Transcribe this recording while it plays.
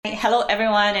hello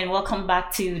everyone, and welcome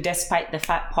back to Despite the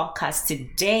Fact podcast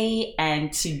today.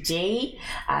 And today,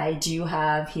 I do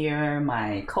have here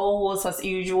my co-host as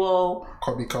usual,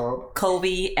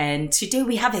 Kobe, and today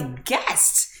we have a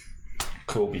guest,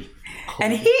 Kobe.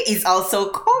 And he is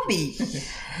also Kobe.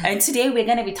 And today we're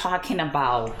going to be talking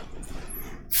about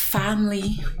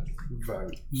family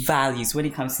values when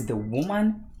it comes to the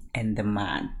woman and the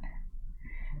man.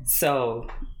 So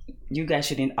you guys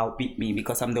shouldn't outbeat me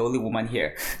because I'm the only woman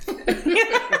here.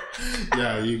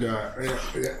 Yeah,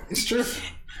 it's true.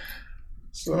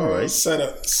 So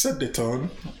set the tone,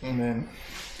 and then.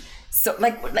 So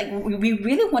we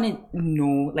really want to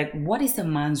know, like, what is a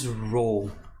man's role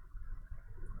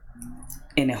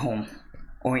in a home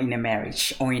or in a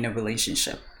marriage or in a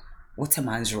relationship? What's a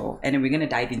man's role? And then we're gonna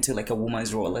dive into like a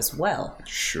woman's role as well.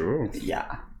 Sure.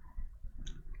 Yeah.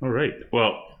 All right.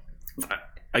 Well,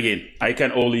 again,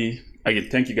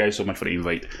 thank you guys so much for the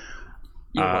invite.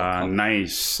 You're welcome.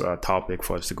 Nice topic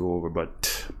for us to go over,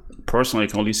 but personally I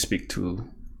can only speak to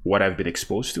what I've been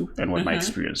exposed to and what my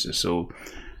experience is. So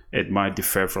it might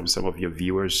differ from some of your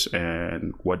viewers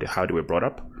and how they were brought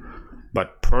up.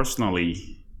 But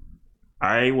personally,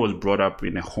 I was brought up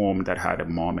in a home that had a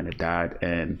mom and a dad,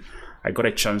 and I got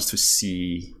a chance to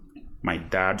see my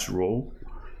dad's role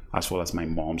as well as my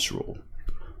mom's role.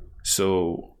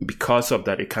 So because of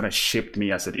that, it kind of shaped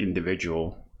me as an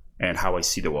individual and how I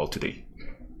see the world today.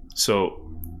 So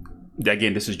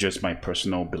again, this is just my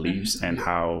personal beliefs and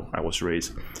how I was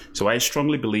raised. So I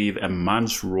strongly believe a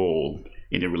man's role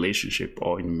in a relationship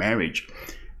or in marriage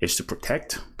is to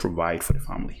protect, provide for the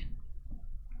family.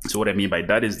 So what I mean by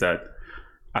that is that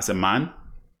as a man,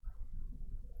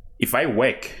 if I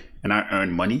work and I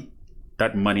earn money,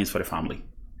 that money is for the family.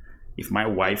 If my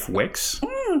wife works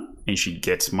and she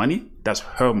gets money, that's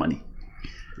her money.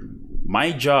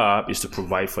 My job is to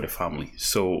provide for the family.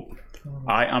 So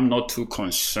I am not too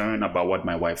concerned about what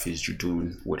my wife is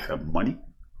doing with her money.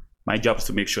 My job is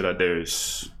to make sure that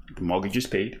the mortgage is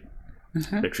paid,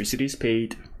 electricity is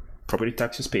paid, property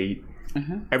tax is paid.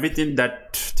 Everything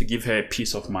that to give her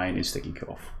peace of mind is taken care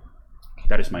of.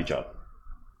 That is my job.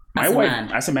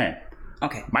 As a man.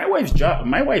 Okay. My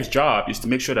wife's job is to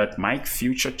make sure that my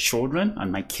future children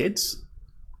and my kids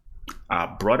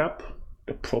are brought up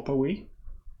the proper way,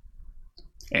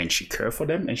 and she cares for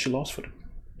them and she loves for them.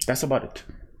 That's about it.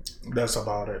 That's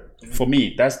about it. For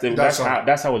me, that's how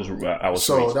I was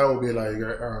So raised. that would be like.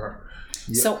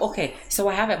 Yeah. So okay. So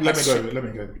I have a question. Let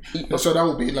me go. So that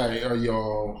would be like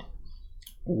your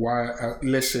wife.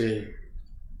 Let's say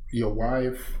your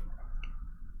wife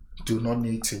do not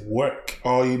need to work,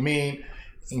 or you mean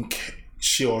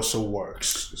she also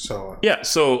works? So yeah.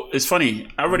 So it's funny.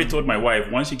 I already told my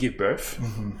wife, once you give birth,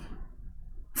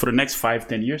 for the next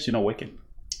 5-10 years, you're not working.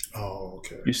 Oh,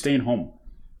 okay. You're staying home.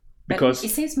 But Because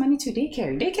it saves money to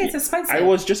daycare. Daycare is expensive. I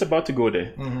was just about to go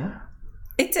there.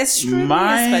 It's extremely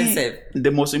expensive.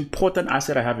 The most important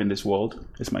asset I have in this world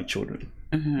is my children.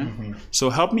 So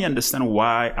help me understand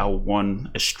why I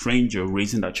want a stranger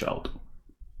raising that child.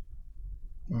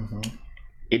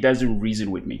 It doesn't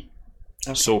reason with me.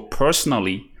 Okay. So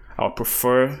personally, I would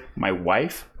prefer my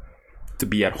wife to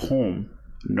be at home,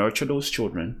 nurture those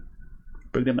children,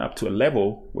 bring them up to a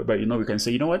level whereby we can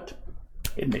say, you know what,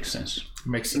 it makes sense.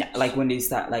 Makes sense. Yeah, like when they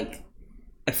start like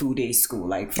a full day school,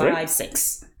 like 5, Right.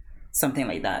 6, something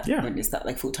like that. Yeah. When they start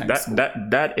like full time school.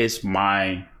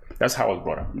 That's how I was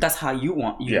brought up. That's how you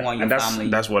want your and family.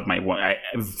 that's what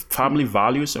family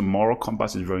values and moral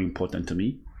compass is very important to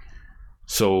me.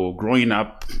 So growing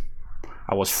up,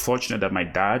 I was fortunate that my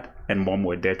dad and mom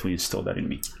were there to instill that in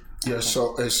me. Yeah,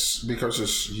 so it's because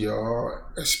it's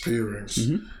your experience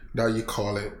that you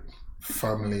call it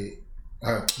family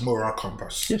moral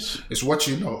compass. Yes. It's what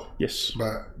you know. Yes.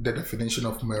 But the definition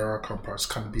of moral compass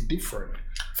can be different.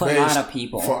 For a lot of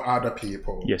people. For other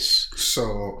people. Yes.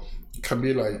 So it can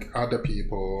be like other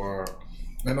people,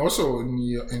 and also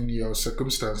in your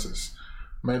circumstances,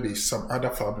 maybe some other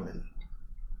family,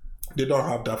 they don't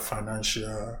have that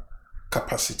financial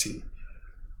capacity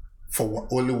for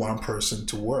only one person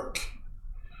to work.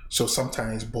 So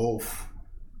sometimes both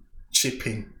chip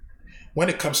in. When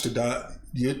it comes to that,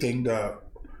 do you think that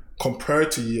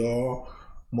compared to your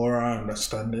moral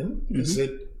understanding, is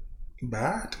it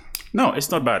bad? No,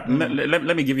 it's not bad.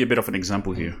 Let me give you a bit of an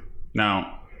example here.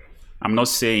 Now, I'm not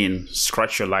saying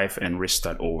scratch your life and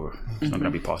restart over. It's not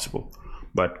going to be possible.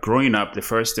 But growing up, the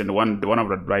one of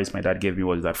the advice my dad gave me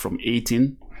was that from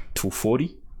 18 to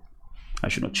 40, I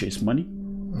should not chase money.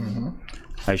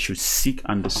 I should seek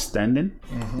understanding.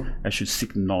 I should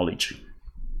seek knowledge.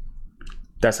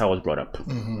 That's how I was brought up.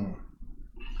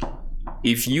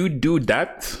 If you do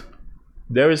that,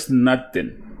 there is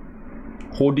nothing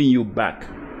holding you back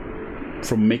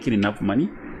from making enough money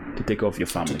to take care of your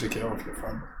family. To take care of your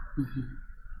family.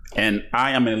 And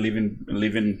I am a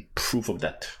living proof of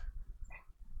that.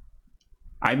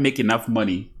 I make enough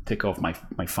money to take care of my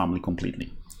family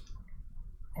completely.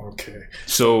 Okay.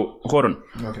 So hold on.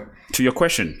 Okay. To your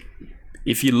question,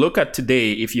 if you look at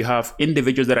today, if you have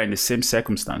individuals that are in the same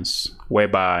circumstance,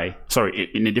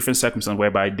 in a different circumstance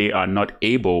whereby they are not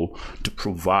able to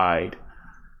provide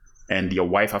and your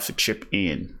wife has to chip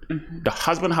in, the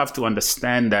husband has to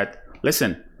understand that,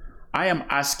 listen, I am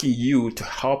asking you to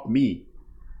help me.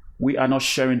 We are not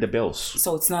sharing the bills.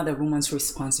 So it's not the woman's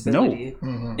responsibility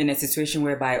in a situation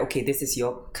whereby, okay, this is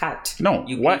your cut. No.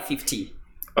 You pay 50.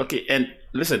 Okay, and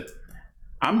listen,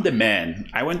 I'm the man.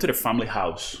 I went to the family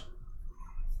house.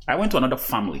 I went to another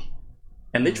family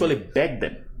and literally begged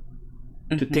them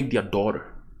to take their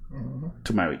daughter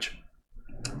to marriage.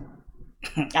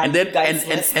 And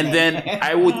then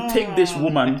I would take this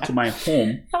woman to my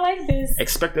home. I like this.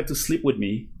 Expect her to sleep with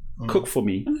me, cook for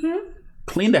me,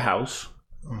 clean the house,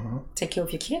 take care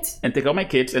of your kids, and take care of my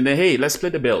kids. And then, hey, let's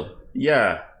split the bill.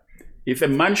 Yeah. If a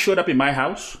man showed up in my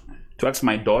house to ask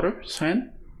my daughter's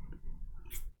hand,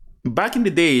 back in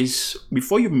the days,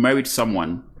 before you married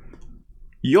someone,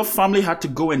 your family had to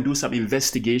go and do some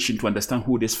investigation to understand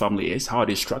who this family is, how it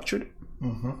is structured.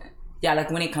 Yeah,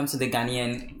 like when it comes to the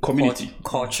Ghanaian community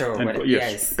culture or whatever.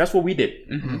 Yes, that's what we did.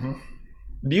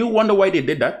 Do you wonder why they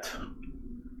did that?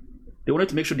 They wanted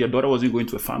to make sure their daughter wasn't going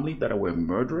to a family that were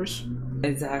murderers,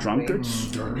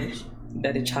 drunkards.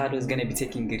 That the child was going to be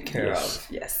taken good care of.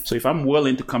 Yes. So if I'm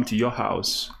willing to come to your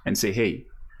house and say, hey,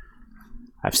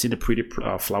 I've seen a pretty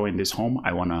flower in this home,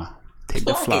 I want to take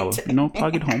the flower,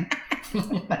 plug it home.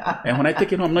 And when I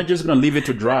take it home, I'm not just going to leave it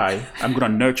to dry. I'm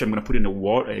going to nurture. I'm going to put it in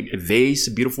a vase,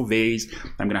 a beautiful vase.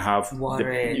 I'm going to have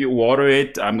water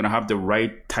it. I'm going to have the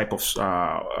right type of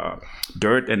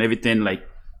dirt and everything, like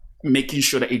making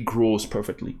sure that it grows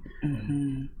perfectly.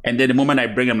 And then the moment I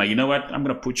bring it, I'm like, you know what? I'm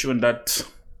going to put you in that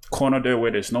corner there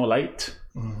where there's no light.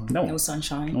 No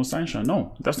sunshine.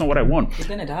 No, that's not what I want. You're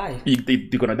going to die.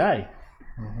 You're going to die.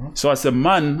 So as a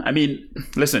man, I mean,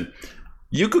 listen,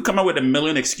 you could come up with a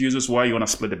million excuses why you want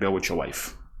to split the bill with your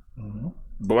wife.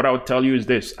 But what I would tell you is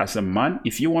this: as a man,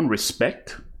 if you want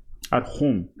respect at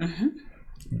home,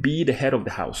 be the head of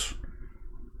the house.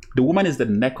 The woman is the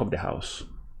neck of the house.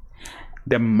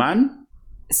 The man.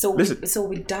 So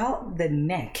without the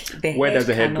neck, where does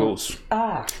the head goes?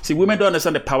 See, women don't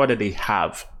understand the power that they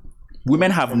have.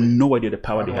 Women have no idea the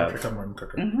power they have.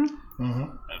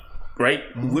 Right?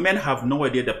 Women have no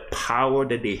idea the power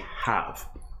that they have.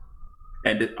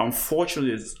 And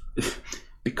unfortunately,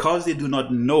 because they do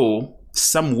not know,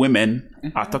 some women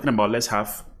are talking about let's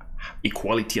have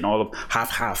equality and all of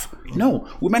half. No,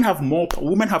 women have more.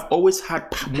 Women have always had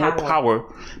more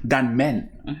power than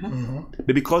men.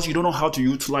 But because you don't know how to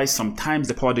utilize sometimes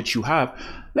the power that you have,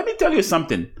 let me tell you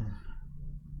something.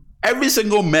 Every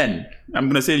single man, I'm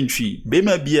gonna say in tree,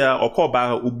 bema bia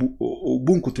okoba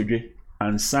ubunkutoje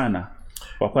ansana.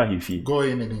 Go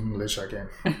in English again.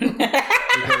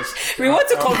 We want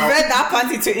to convert that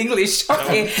part into English.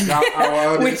 Okay.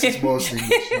 Our audience is mostly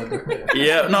English.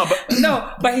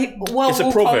 But it's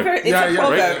a proverb. It's a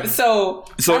proverb. Right? So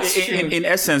in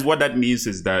essence, what that means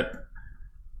is that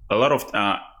a lot of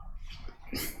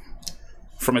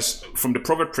from the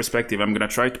proverb perspective, I'm going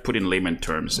to try to put in layman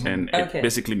terms, and it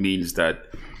basically means that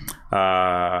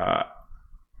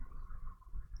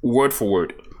word for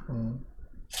word.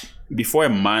 Before a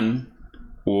man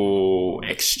will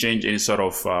exchange any sort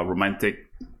of romantic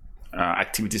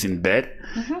activities in bed,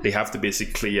 they have to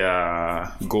basically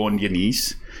go on their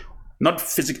knees. Not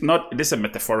physical, this is a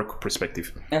metaphorical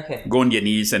perspective. Okay. Go on their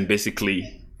knees and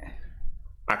basically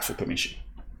ask for permission.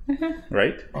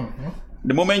 Right?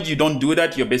 The moment you don't do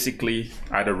that, you're basically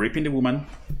either raping the woman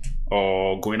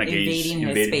or going against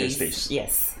invading her space.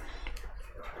 Yes.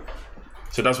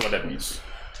 So that's what that means.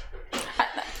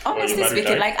 Honestly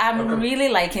speaking, like I'm really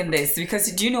liking this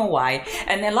because do you know why?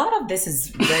 And a lot of this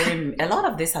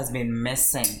has been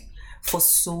missing for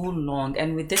so long,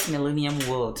 and with this millennium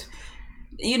world,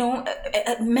 you know,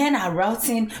 men are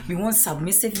routing, we want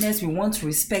submissiveness, we want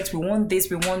respect, we want this,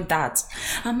 we want that.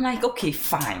 I'm like, okay,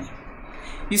 fine.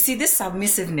 You see, this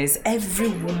submissiveness, every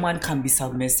woman can be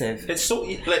submissive. It's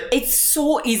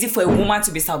so easy for a woman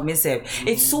to be submissive.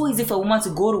 It's so easy for a woman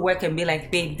to go to work and be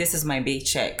like, babe, this is my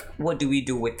paycheck. What do we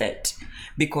do with it?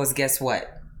 Because guess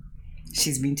what?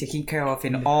 she's been taken care of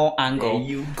in all angles.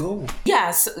 There you go.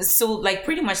 Yeah, so like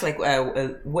pretty much like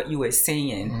what you were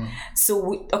saying.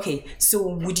 So so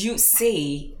would you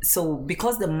say, so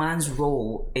because the man's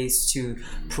role is to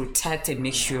protect and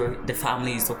make sure the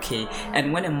family is okay,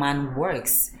 and when a man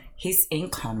works, his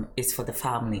income is for the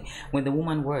family. When the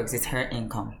woman works, it's her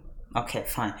income. Okay,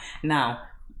 fine. Now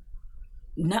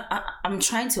I'm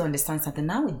trying to understand something.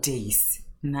 Nowadays,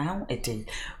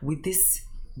 with this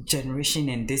generation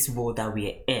and this world that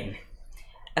we're in,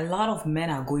 a lot of men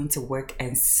are going to work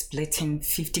and splitting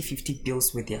 50-50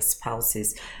 bills with their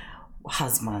spouses,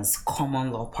 husbands,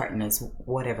 common law partners,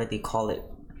 whatever they call it.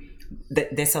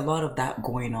 There's a lot of that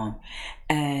going on.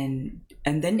 And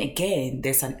then again,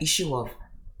 there's an issue of,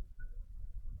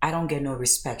 I don't get no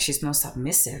respect. She's not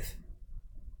submissive.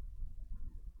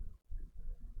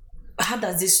 How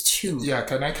does this two? Yeah,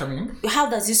 can I come in? How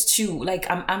does this two? Like,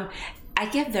 I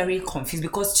get very confused,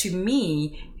 because to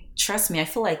me, trust me, I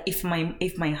feel like if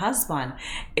my husband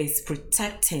is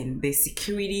protecting the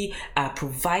security,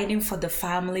 providing for the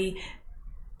family,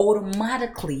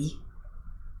 automatically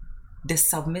the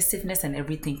submissiveness and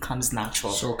everything comes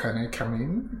natural. So can I come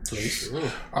in, please?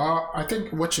 I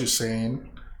think what you're saying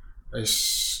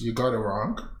is you got it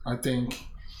wrong. I think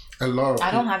a lot of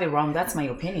I don't have it wrong. That's my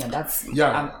opinion.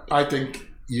 I think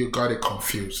you got it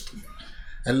confused.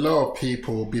 A lot of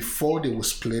people, before they will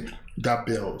split their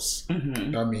bills,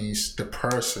 that means the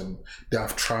person, they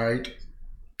have tried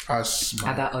as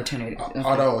other alternative.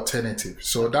 Other alternative.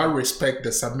 So that respect,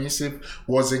 the submissive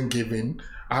wasn't given.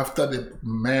 After the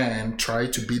man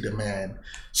tried to be the man,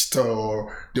 still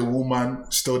the woman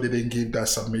still didn't give that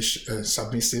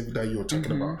submissive that you were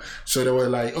talking about. So they were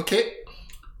like, okay,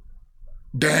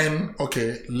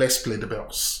 let's split the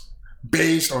bills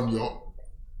based on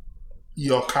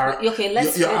your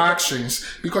actions,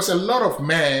 because a lot of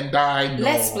men that I know.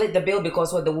 Let's split the bill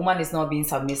because the woman is not being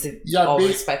submissive or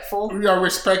respectful. You are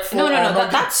respectful. No.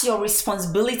 That's your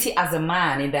responsibility as a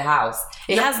man in the house.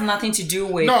 It has nothing to do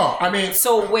with. No, I mean.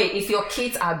 So wait, if your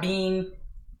kids are being,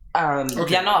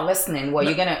 they're not listening. Well,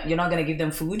 you're not gonna give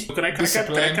them food. Can I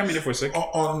come in here for a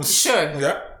second? Sure.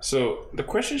 Yeah. So the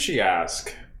question she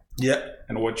asked. Yeah.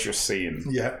 And what you're saying.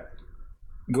 Yeah.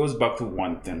 Goes back to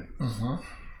one thing.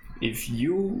 If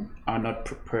you are not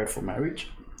prepared for marriage,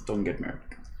 don't get married.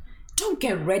 Don't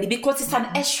get ready, because it's an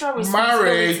extra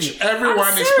responsibility. Marriage,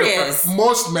 everyone is prepared.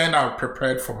 Most men are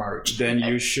prepared for marriage. Then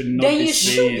you should not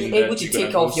be able to take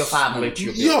care of your family.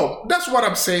 Yo, that's what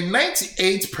I'm saying.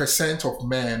 98% of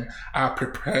men are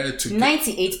prepared to.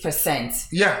 98%.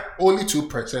 Yeah, only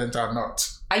 2% are not.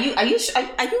 Are you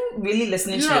really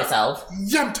listening to yourself?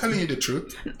 Yeah, I'm telling you the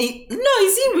truth. No,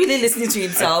 is he really listening to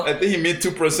himself? I think he made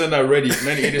 2% already.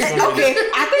 Okay,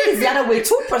 I think it's the other way.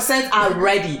 2% are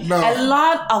ready. No. A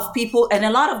lot of people, and a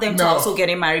lot of them are also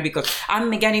getting married because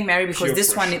I'm getting married because Pure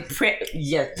this pressure. one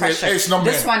is pressure. It's not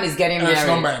this man. one is getting married. It's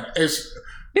not man.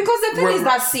 Because the thing is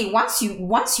that, see, once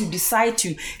you decide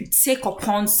to take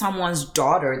upon someone's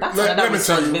daughter, that's another let me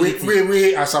tell responsibility. you,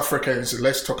 we as Africans,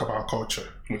 let's talk about culture.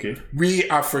 Okay. We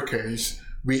Africans,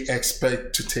 we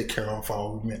expect to take care of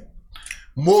our women.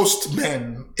 Most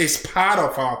men, it's part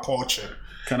of our culture.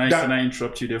 Can I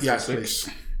interrupt you there for a second? Please.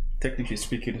 Technically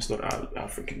speaking, it's not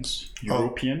Africans.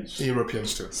 Europeans.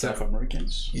 Europeans too. South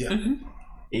Americans. Yeah.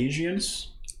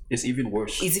 Asians is even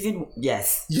worse.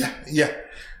 Yes. Yeah.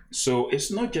 So it's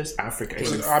not just Africa.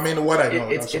 I mean, what I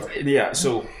know.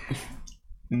 So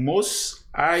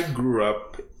I grew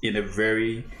up in a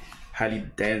very highly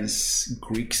dense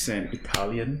Greeks and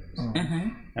Italian,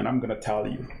 and I'm gonna tell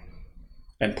you,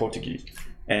 and Portuguese,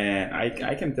 and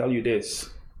I can tell you this: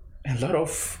 a lot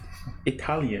of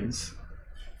Italians,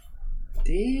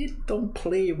 they don't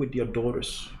play with their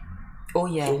daughters. Oh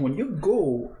yeah. So when you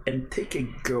go and take a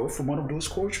girl from one of those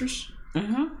cultures,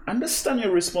 understand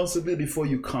your responsibility before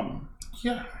you come.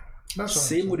 Yeah. That's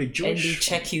Same with the Jewish. And they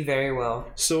check you very well.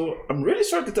 So I'm really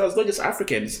sorry to tell, it's not just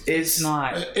Africans. It's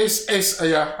not.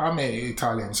 I'm an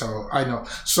Italian, so I know.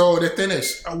 So the thing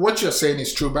is, what you're saying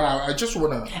is true, but I just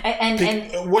want to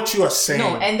and what you are saying.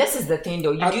 No, and this is the thing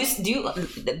though.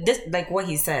 This like what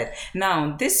he said.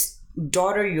 Now this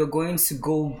daughter you're going to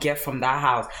go get from that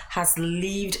house has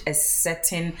lived a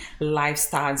certain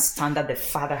lifestyle standard the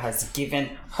father has given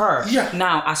her. Yeah.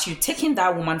 Now, as you're taking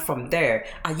that woman from there,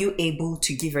 are you able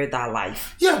to give her that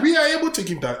life? Yeah, we are able to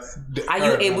give that. Are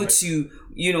you able to,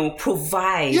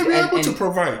 provide? Yeah, we are able to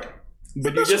provide.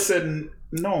 But you just said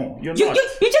No, you're You not.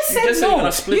 just said just said no. you're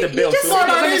gonna split the bill. You just So- said No,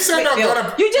 you're I gonna didn't say split no, bill.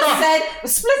 gonna- You just no. said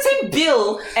splitting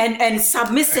bill and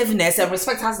submissiveness and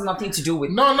respect has nothing to do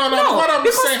with No, what I'm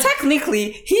because saying-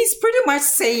 technically he's pretty much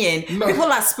saying No. people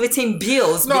are splitting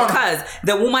bills No. because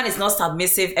the woman is not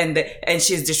submissive and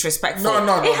she's disrespectful.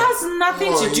 No. It has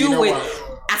nothing No, to do you know with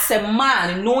what? as a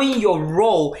man knowing your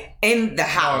role in the No,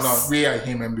 house. we are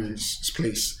human beings,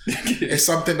 please. It's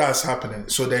something that's happening.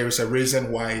 So there is a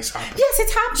reason why it's happening. Yes,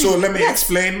 it's happening. So let me Yes.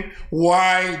 explain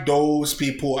why those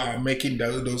people are making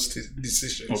those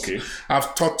decisions. Okay.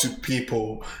 I've talked to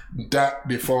people that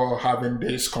before having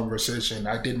this conversation,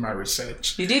 I did my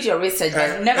research. You did your research,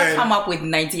 but never come up with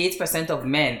 98% of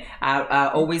men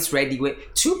are always ready.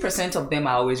 2% of them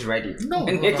are always ready. No.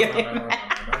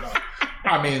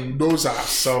 I mean, those are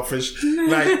selfish.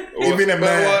 Like, even a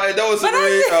man. That was But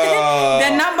very,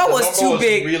 the number was too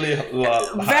big. Really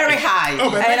Very high. Oh,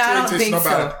 but And I that's don't it, it's think not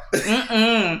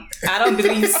so. I don't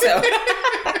believe so.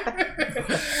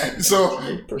 So,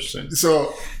 8%.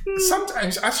 so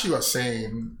sometimes, as you are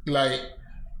saying, like,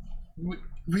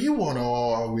 we want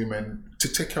all our women to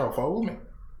take care of our women.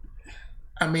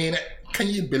 I mean, can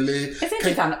you believe? Isn't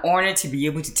it an honor to be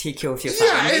able to take care of your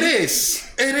family? Yeah, it is.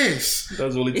 It is.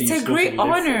 That's the only thing It's you're a supposed great to be there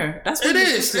for. honor. That's what It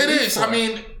you're is. supposed It to live is. for. I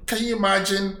mean, can you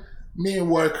imagine me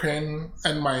working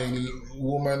and my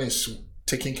woman is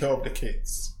taking care of the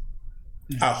kids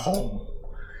at home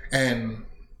and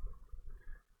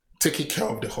taking care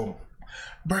of the home?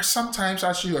 But sometimes,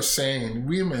 as you are saying,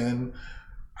 women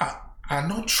are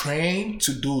not trained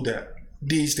to do that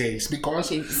these days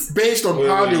because based on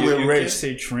how they were You raised. just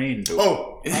say trained though.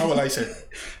 Oh, how will I say?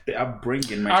 The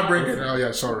upbringing. I bring it. Oh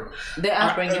yeah, sorry. The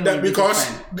upbringing That will be because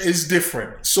different. it's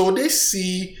different. So they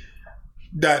see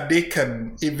that they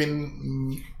can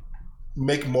even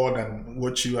make more than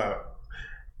what you are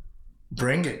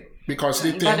bringing because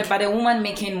they think. But a woman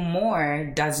making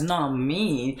more does not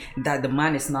mean that the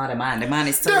man is not a man. The man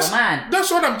is still a man.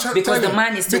 That's what I'm telling you. Because the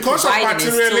man is still because of providing and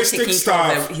still materialistic taking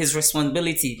stuff. care of his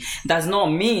responsibility does not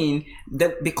mean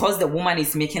that because the woman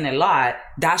is making a lot,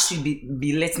 that should be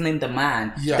belittling the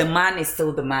man. Yeah. The man is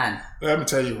still the man. Let me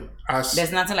tell you,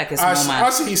 There's nothing like a small man.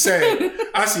 as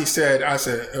he said, as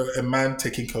a man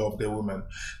taking care of the woman,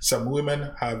 some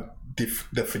women have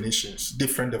different definitions.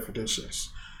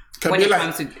 When Be it like,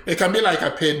 comes to- it can be like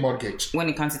a paid mortgage. When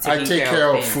it comes to I taking take care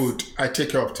of things. food. I take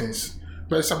care of things.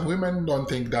 But some women don't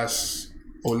think that's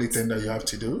only thing that you have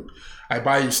to do. I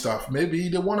buy you stuff. Maybe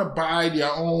they want to buy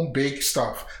their own big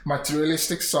stuff,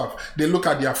 materialistic stuff. They look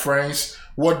at their friends,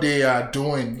 what they are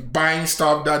doing, buying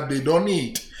stuff that they don't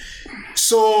need.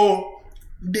 So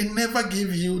they never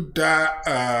give you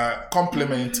that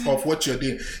compliment of what you're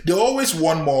doing. They always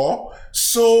want more.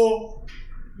 So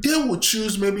they would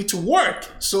choose maybe to work.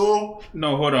 So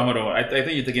No, hold on. I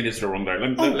think you're taking this the wrong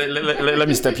direction. Let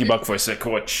me step you back for a sec,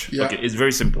 Watch. Yeah. Okay, it's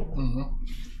very simple.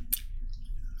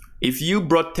 If you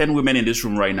brought 10 women in this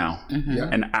room right now Yeah.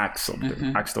 and asked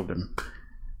of them,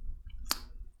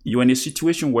 you're in a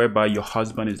situation whereby your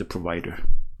husband is the provider.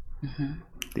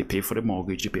 They pay for the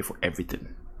mortgage, you pay for everything.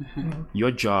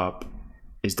 Your job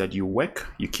is that you work,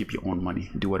 you keep your own money,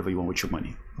 do whatever you want with your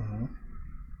money.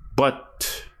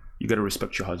 But you got to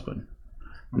respect your husband.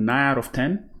 9 out of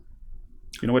 10,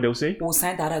 you know what they'll say? We'll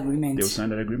sign that agreement. They'll sign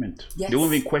that agreement. Yes. They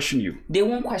won't even question you. They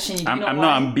won't question you. Do you know I'm why?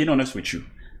 not. I'm being honest with you.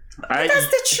 That's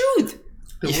the truth.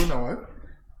 they will know what?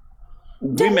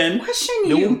 Women, won't question they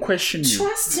you. won't question you.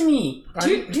 Trust me. Do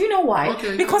you know why?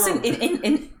 Okay, because go on.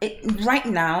 in right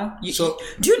now, So-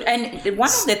 and one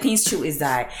of the things too is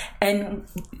that, and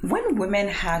when women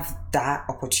have that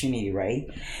opportunity, right?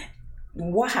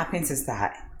 What happens is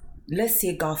that, let's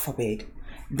say, God forbid,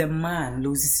 the man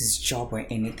loses his job or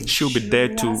anything. She'll be there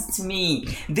to- Trust me,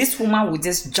 this woman will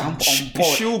just jump on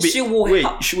board.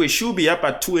 She'll be up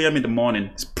at 2 a.m. in the morning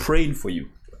praying for you.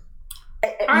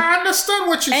 I understand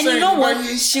what you're And saying. you know what?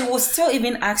 but She will still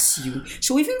even ask you.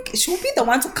 She'll be the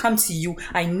one to come to you.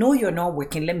 I know you're not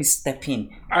working. Let me step in.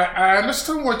 I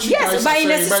understand what you guys Yes, are but in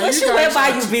a saying. but you situation guys whereby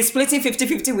are- you've been splitting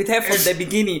 50-50 with her from It's- the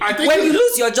beginning, I think when you- you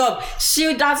lose your job,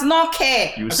 she does not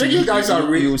care. You think you guys are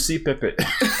real. You'll see Pepe.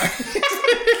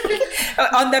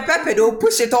 On the pepper, they'll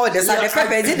push it all the side. Yeah, The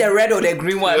pepper, is it the red or the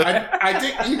green one? I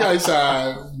think you guys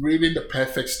are reading the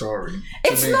perfect story. to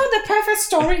It's me. not the perfect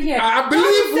story here. I That believe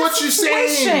is the what you're saying.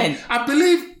 situation. I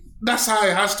believe That's how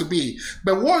it has to be.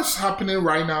 But what's happening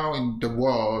right now in the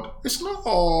world, it's not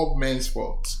all men's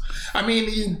fault. I mean,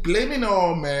 you blaming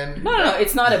all men. No,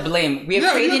 it's not a blame.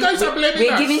 We're you guys are blaming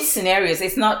we're us. giving scenarios.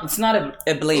 It's not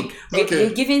a blame. Okay.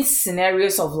 We're giving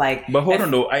scenarios of like. But hold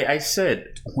on though, I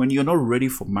said when you're not ready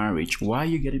for marriage, why are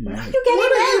you getting married? You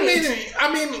What do getting you married. mean?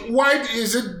 I mean, why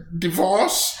is it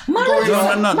divorce Marriage going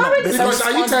is- on? No. marriage is a Because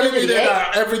are you telling me responsibility,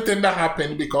 that everything that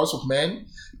happened because of men?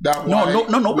 That No, why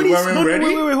nobody's. we weren't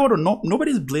ready? Wait, hold on. No,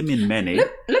 nobody's blaming men. Eh?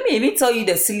 Let me even tell you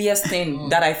the silliest thing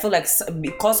that I feel like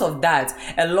because of that,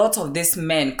 a lot of these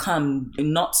men come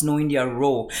not knowing their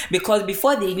role. Because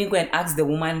before they even go and ask the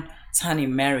woman hand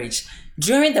in marriage,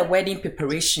 during the wedding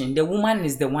preparation, the woman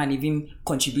is the one even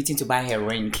contributing to buy her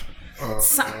ring.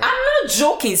 I'm not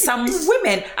joking. Some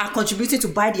women are contributing to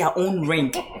buy their own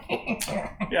ring.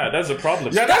 Yeah, that's the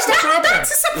problem. Yeah, that's the problem.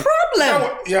 That's a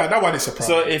problem. That one is a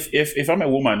problem. So if I'm a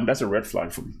woman, that's a red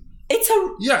flag for me. It's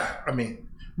a Yeah, I mean,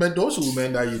 but those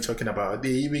women that you're talking about, they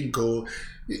even go,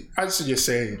 as you're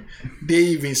saying, they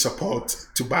even support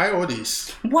to buy all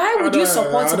this. Why would you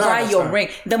support to I don't buy your understand. ring?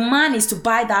 The man is to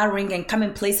buy that ring and come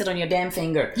and place it on your damn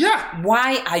finger. Yeah.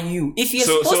 Why are you? If you're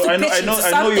So supposed to I know- pitch I know- into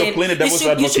I know you're something, playing the devil's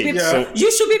you should be, advocate, so-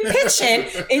 you should be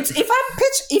pitching.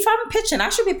 If I'm pitching, I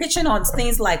should be pitching on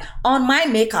things like on my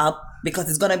makeup because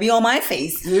it's gonna be on my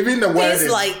face. Even the Things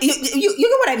wedding. like you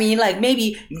know what I mean? Like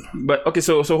maybe But okay,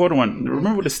 so hold on.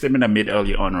 Remember the statement I made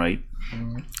earlier on, right?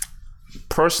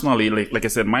 Personally, like I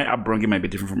said, my upbringing might be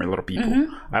different from a lot of people.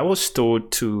 I was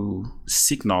told to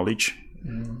seek knowledge,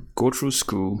 go through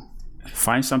school,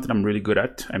 find something I'm really good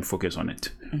at, and focus on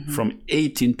it. From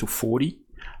 18 to 40,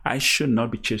 I should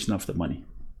not be chasing after money.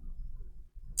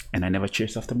 And I never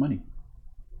chased after money.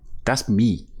 That's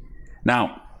me.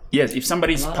 Now, yes, if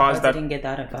somebody's a lot of past us that, didn't get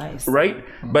that advice. right?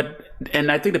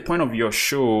 And I think the point of your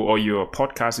show or your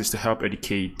podcast is to help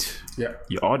educate Yeah.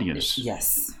 your audience.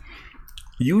 Yes.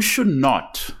 You should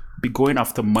not be going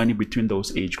after money between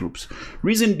those age groups.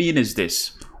 Reason being is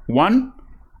this. One,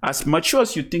 as mature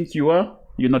as you think you are,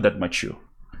 you're not that mature.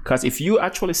 Because if you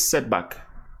actually sit back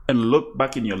and look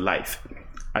back in your life,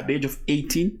 at the age of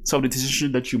 18, some of the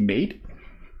decisions that you made,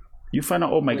 you find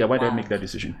out, oh my God, why did I make that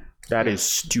decision? That is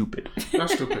stupid.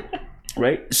 That's stupid.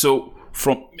 Right? So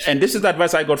and this is the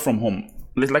advice I got from home.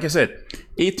 Like I said,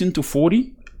 18 to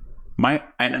 40,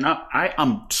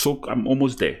 I'm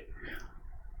almost there.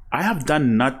 I have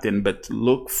done nothing but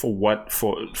look for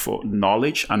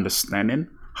knowledge, understanding,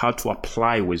 how to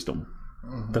apply wisdom.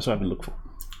 That's what I've been looking for.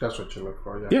 That's what you look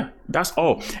for, yeah. Yeah, that's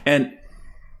all. And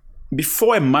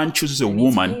before a man chooses a It's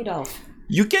woman, paid off.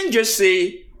 you can just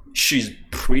say she's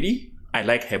pretty. I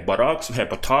like her buttocks.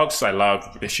 I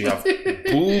love that she have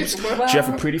boobs. She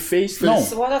have a pretty face. No,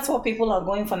 So that's what people are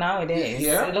going for nowadays.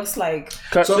 Yeah. It looks like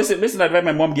 'Cause listen to the advice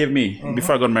my mom gave me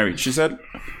before I got married. She said,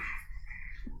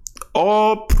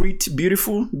 all pretty,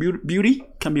 beautiful beauty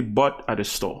can be bought at a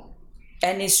store,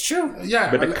 and it's true. Yeah.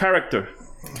 but the character.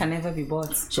 Can never be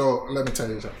bought. So let me tell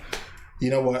you something. You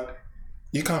know what?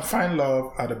 You can find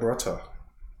love at a brothel,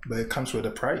 but it comes with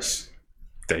a price.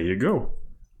 There you go.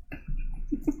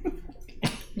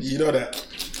 You know that.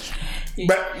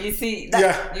 But You see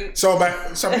that yeah. So,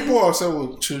 but some people also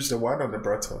will choose the one on the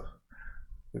brothel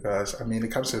because I mean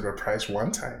it comes with a price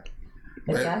one time.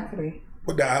 But exactly.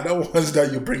 the other ones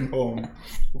that you bring home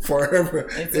forever,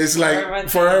 it's a like forever thing,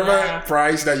 forever yeah.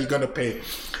 price that you're gonna pay.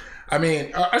 I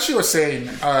mean, as you were saying,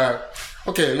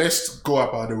 okay, let's go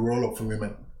about the role of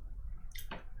women.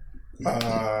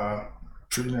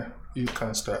 Trina, you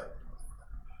can start.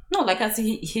 No, like I said,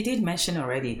 he did mention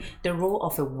already, the role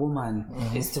of a woman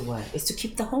is to what? Is to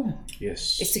keep the home.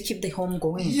 Yes. It's to keep the home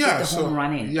going, Yeah, keep the home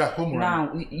running. yeah, home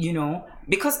now, you know,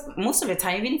 because most of the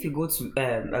time, even if you go to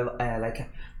like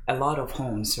a lot of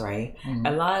homes, right?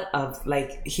 A lot of,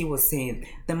 like he was saying,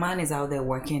 the man is out there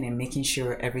working and making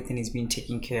sure everything is being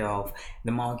taken care of,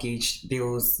 the mortgage,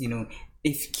 bills, you know,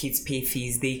 if kids pay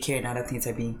fees, daycare and other things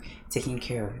are being taken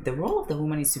care of. The role of the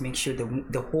woman is to make sure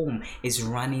the home is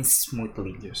running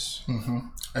smoothly. Yes.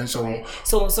 And so,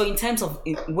 So in terms of,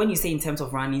 when you say in terms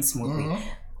of running smoothly,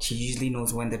 she usually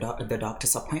knows when the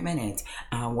doctor's appointment is,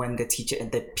 when the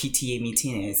PTA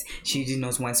meeting is. She usually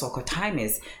knows when soccer time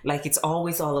is. Like, it's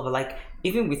always all over. Like,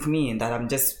 even with me, that I'm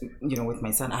just, you know, with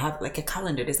my son, I have like a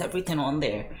calendar. There's everything on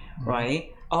there, right?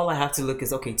 All I have to look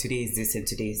is, okay, today is this and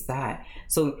today is that.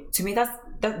 So to me,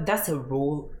 that's a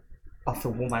role of a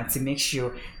woman, to make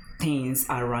sure things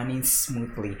are running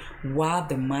smoothly while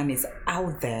the man is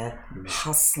out there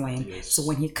hustling. So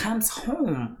when he comes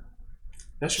home,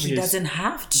 He doesn't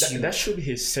have to. That should be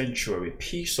his sanctuary,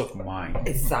 peace of mind.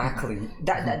 Exactly.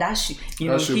 That should,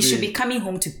 he should be coming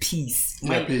home to peace.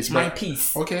 My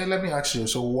peace. Okay, let me ask you.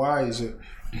 So why is it?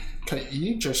 Can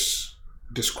you just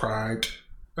describe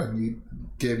and you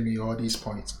gave me all these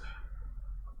points?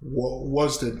 What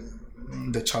was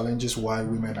the challenges why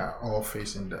women are all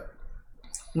facing that?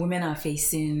 Women are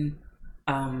facing.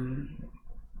 They are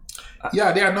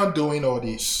not doing all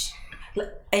this.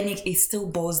 And it still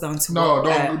boils down to No,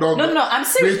 I'm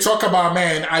serious. We talk about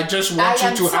men. I just want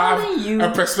you to have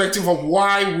a perspective of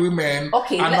why women.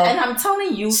 Okay, and I'm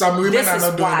telling you, some women are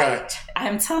not doing that.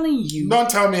 I'm telling you.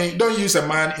 Don't use a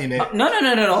man in it. No.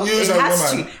 Use it a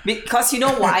has woman. To because you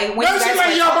know why? When Don't you guys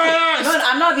say you're biased. No,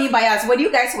 I'm not being biased. When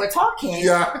you guys were talking,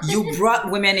 you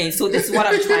brought women in. So this is what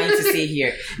I'm trying to say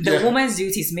here. The woman's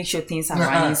duty is make sure things are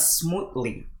running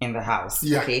smoothly in the house.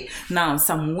 Yeah. Okay. Now,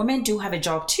 some women do have a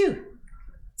job too.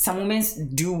 Some women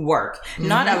do work.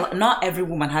 Not every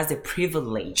woman has the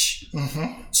privilege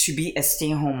to be a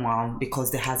stay-at-home mom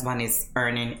because the husband is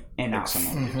earning enough.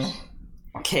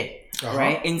 Okay,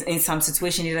 right? In some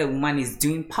situations, either a woman is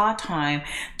doing part-time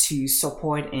to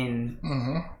support in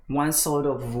one sort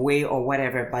of way or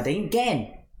whatever. But then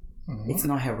again, it's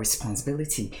not her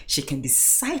responsibility. She can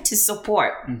decide to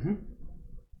support.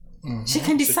 She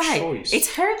can decide.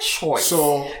 It's her choice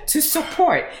to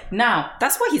support. Now,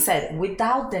 that's what he said.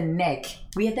 Without the neck,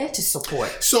 we are there to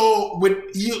support. So, with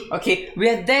you... Okay, we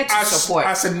are there to support.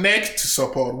 As a neck to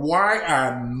support, why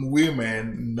are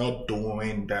women not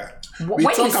doing that? When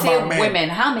you say women,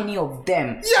 how many of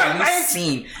them have you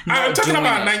seen? I'm talking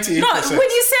about 98%. No, when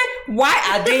you say, why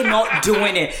are they not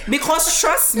doing it? Because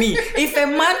trust me, if a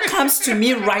man comes to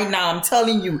me right now, I'm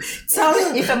telling you,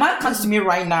 if a man comes to me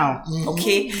right now,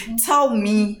 okay, tell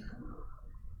me,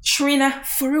 Trina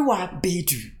Furiwa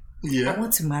Bedu, I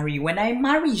want to marry you. When I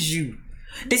marry you,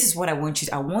 this is what I want you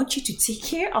to. I want you to take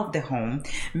care of the home,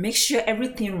 make sure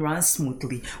everything runs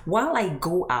smoothly. While I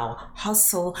go out,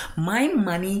 hustle, my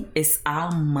money is our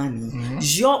money.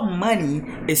 Your money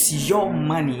is your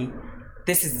money.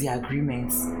 This is the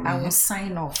agreement. I will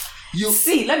sign off.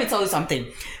 See, let me tell you something.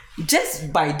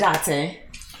 Just by that,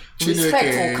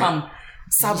 respect will come.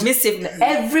 Submissive.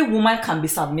 Every woman can be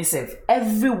submissive.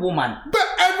 Every woman. But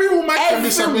every woman can be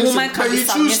submissive. Woman can but be you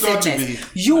choose not to be.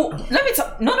 Let me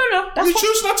tell. No. You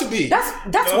choose not to be.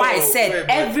 That's why I said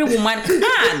every woman can.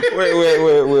 Wait.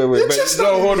 But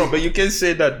no, hold on. But you can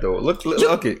say that though. Look.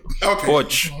 Okay.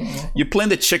 Watch. You're playing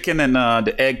the chicken and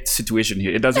the egg situation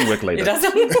here. It doesn't work like that. It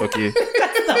doesn't work. Okay.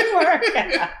 It doesn't work.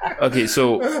 Okay.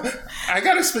 So I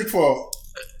gotta speak for.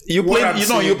 You play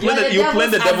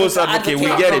the devil's advocate. We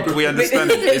get it. We understand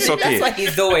it. It's okay. That's what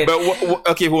he's doing. But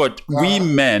we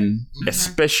men,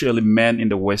 especially men in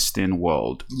the Western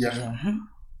world,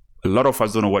 a lot of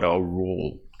us don't know what our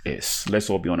role is. Let's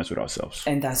all be honest with ourselves.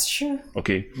 And that's true.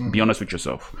 Okay, be honest with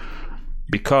yourself.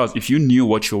 Because if you knew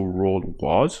what your role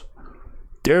was,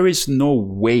 there is no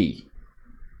way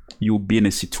you'll be in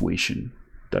a situation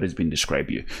that has been described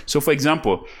here. So for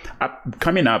example,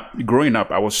 growing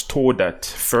up, I was told that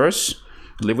first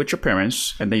live with your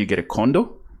parents and then you get a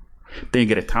condo, then you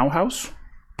get a townhouse,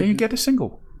 then you get a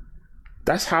single.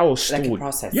 That's how I was told. Like a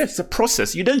process. Yes, it's a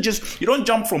process. You don't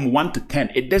jump from 1 to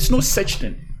 10. There's no such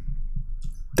thing.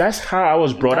 That's how I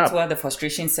was brought up. That's where the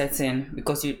frustration sets in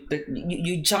because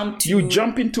you jump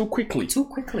in too quickly.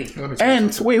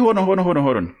 And wait, hold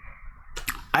on.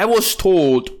 I was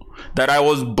told that I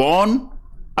was born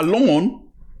alone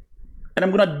and I'm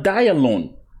gonna die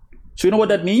alone. So you know what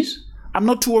that means? I'm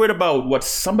not too worried about what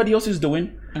somebody else is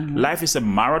doing. Life is a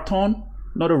marathon,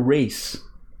 not a race.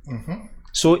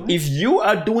 So if you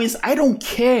are doing, I don't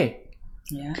care.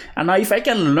 And now if I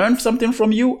can learn something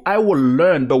from you, I will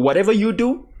learn. But whatever you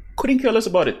do, couldn't care less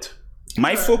about it.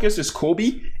 My focus is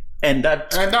Kobe, and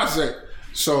that's it.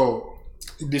 So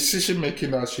decision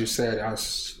making, as you said,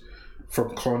 as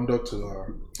from condo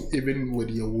to even with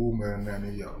your woman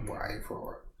and your wife,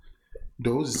 or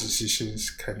those decisions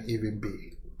can even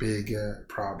be bigger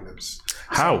problems.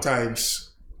 How?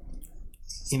 Sometimes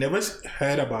you never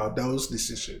heard about those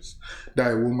decisions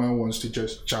that a woman wants to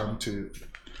just jump to.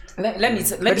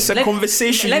 It's a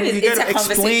conversation. You got to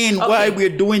explain why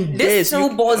we're doing this. This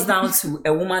still boils down to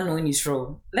a woman knowing his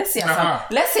role. Let's say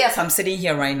as I'm sitting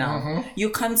here right now, you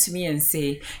come to me and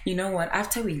say, you know what,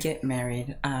 after we get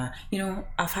married,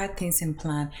 I've had things in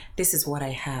plan. This is what I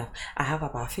have. I have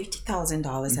about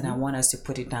 $50,000 and I want us to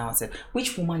put it down. I said,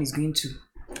 which woman is going to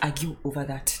argue over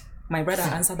that? My brother,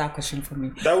 answer that question for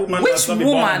me. That woman Which has not been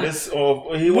born woman on this,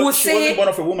 or she will wasn't born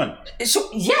of a woman.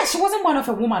 She wasn't born of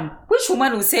a woman. Which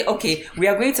woman will say, okay, we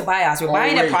are going to buy us, we're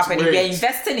buying a property, we are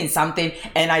investing in something,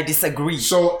 and I disagree.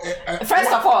 So,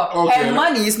 first of all, her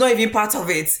money is not even part of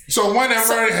it. So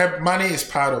whenever her money is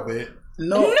part of it,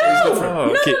 No. it's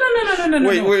different.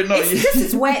 Wait, no. This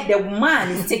is where the man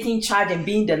is taking charge and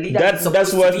being the leader.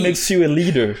 That's what makes you a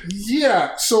leader.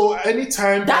 Yeah. So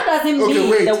anytime that doesn't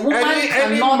mean the woman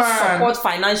cannot support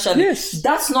financially. Yes.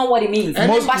 That's not what it means.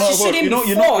 But she shouldn't be forced.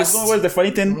 You know what's the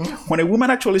funny thing? When a woman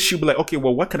actually should be like, okay,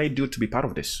 well, what can I do to be part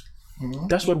of this?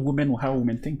 That's what how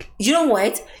women think. You know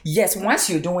what? Yes, once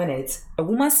you're doing it, a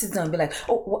woman sits down and be like,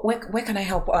 oh, where can I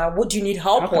help? What do you need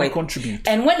help with? How can I contribute?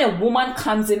 And when a woman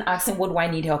comes in asking, what do I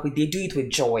need help with? They do it with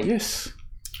joy. Yes.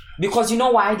 Because you know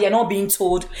why? They're not being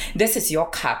told, this is your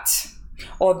cut,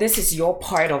 or this is your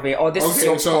part of it, or this is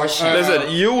your portion. Listen,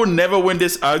 you will never win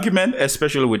this argument,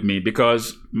 especially with me,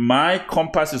 because my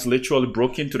compass is literally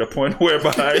broken to the point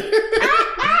whereby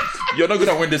you're not going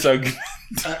to win this argument.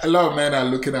 A lot of men are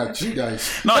looking at you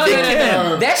guys. No, they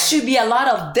can. There should be a lot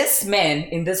of this men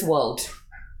in this world.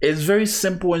 It's very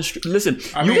simple and listen.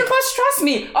 Because trust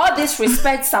me, all this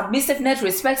respect, submissiveness.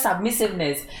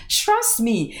 Trust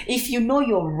me, if you know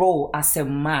your role as a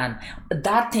man,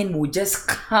 that thing will just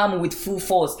come with full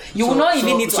force. You will not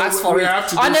even need to ask for it.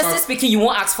 Honestly speaking, you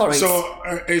won't ask for it. So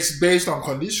it's based on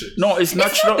condition. No, it's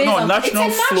natural.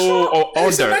 Natural flow or order.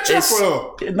 It's a natural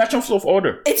flow. Natural flow of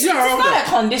order. It's not a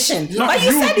condition. But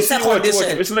you said it's a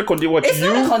condition. It's not a condition. It's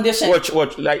not a condition.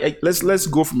 Watch. Like, let's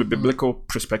go from a biblical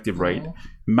perspective, right?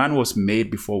 Man was made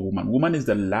before woman. Woman is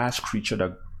the last creature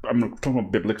that I'm talking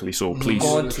about biblically, so please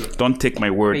don't take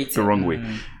my word the wrong way.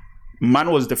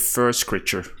 Man was the first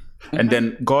creature, and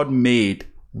then God made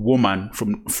woman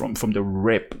from the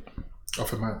rib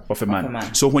of a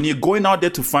man. So when you're going out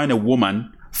there to find a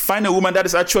woman that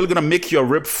is actually going to make your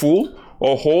rib full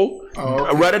or whole,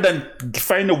 rather than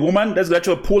find a woman that's going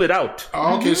to actually pull it out.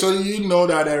 Okay, so you know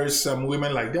that there is some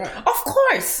women like that. Of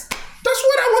course. That's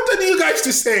what I wanted you guys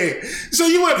to say. So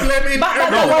you were blaming.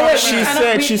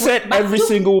 She said every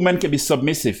single woman can be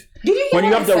submissive. When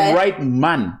you have the right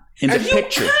man in the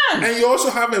picture, and you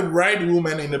also have a right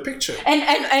woman in the picture.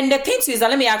 And the thing too is that,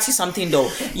 let me ask you something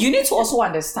though. You need to also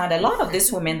understand a lot of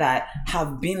these women that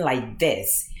have been like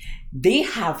this, they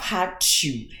have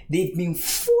they've been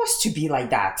forced to be like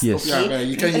that. Yes. Okay? Yeah,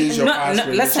 you can use your past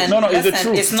listen,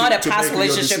 it's not a past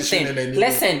relationship thing.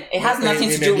 Listen, it has nothing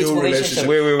to do with relationship.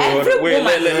 Wait.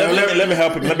 Let me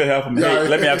help him. Hey,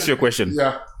 let me ask you a question.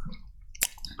 Yeah.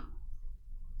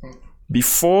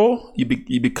 Before you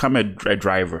become a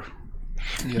driver,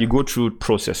 you go through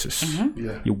processes.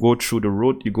 You go through the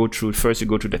road. You go through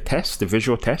the test, the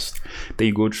visual test. Then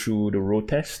you go through the road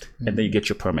test, and then you get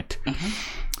your permit.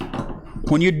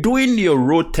 When you're doing your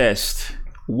road test,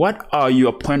 what are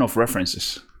your point of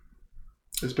references?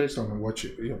 It's based on what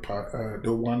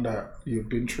the one that you've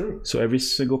been through. So every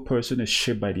single person is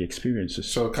shaped by the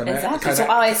experiences. So so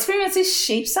our experiences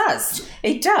shapes us.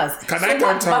 It does. Can I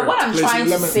counter it? But what I'm trying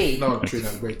to say. No, Trina,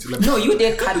 wait. No, you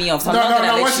did cut me off. So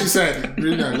no. What she said,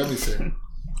 Trina, let me say.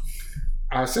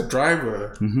 As a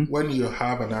driver, when you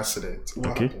have an accident,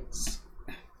 what happens?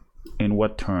 In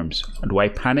what terms? Do I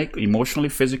panic emotionally,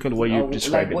 physically? What you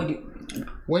describing?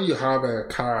 When you have a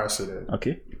car accident,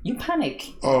 you panic.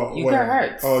 You get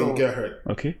hurt. You get hurt.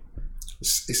 Okay.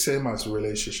 It's the same as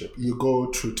relationship. You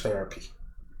go through therapy.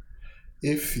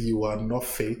 If you are not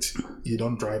fit, you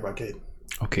don't drive again.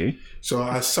 Okay. So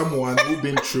as someone who's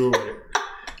been through it,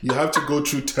 you have to go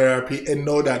through therapy and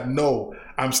know that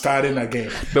I'm starting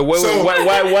again. But why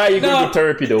are you going to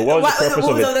therapy though? What was the purpose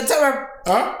of it?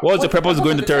 What was the purpose of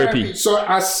going to therapy? So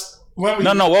what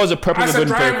was the purpose of going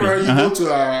to therapy? As a driver, you go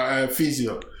to a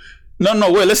physio.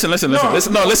 No, wait, listen to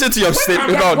your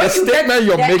statement. No, the statement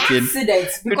you're making.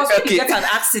 Accidents, because when you get an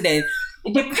accident,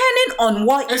 depending on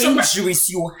what injuries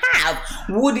you have,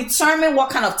 will determine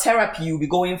what kind of therapy you'll be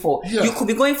going for. Yeah. You could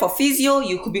be going for physio,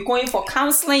 you could be going for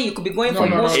counseling, you could be going for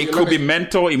emotional. It could be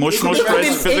mental, emotional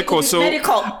stress, physical. It could be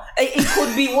medical. It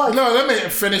could be what? No, let me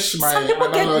finish my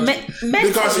analogy.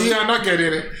 Because you are not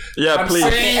getting it. Yeah, please.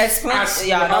 Explain. As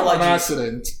you have an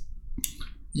accident,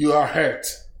 you are hurt.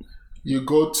 You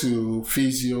go to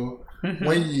physio.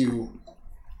 When you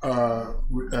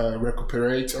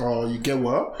recuperate or you get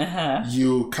well,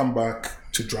 you come back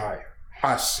to drive.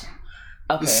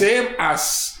 The same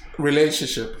as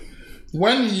relationship.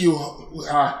 When you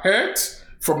are hurt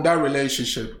from that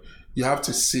relationship, you have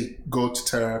to go to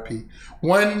therapy.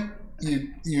 When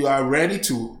you are ready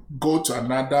to go to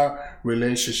another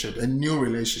relationship, a new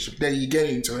relationship, then you get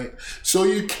into it. So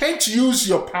you can't use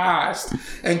your past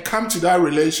and come to that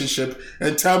relationship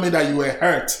and tell me that you were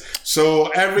hurt. So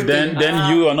everything.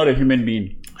 Then you are not a human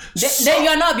being. Then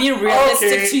you're not being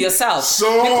realistic to yourself.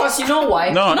 Because you know why?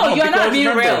 No, you're not being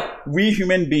real. We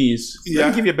human beings. Let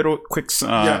me give you a better quick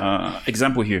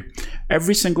example here.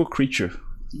 Every single creature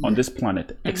on this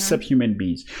planet, except human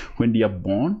beings, when they are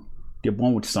born, they're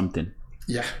born with something.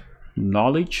 Yeah.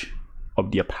 Knowledge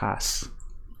of their past.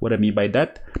 What I mean by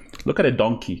that, look at a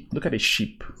donkey, look at a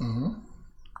sheep.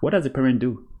 What does the parent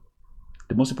do?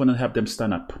 The most important, have them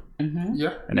stand up.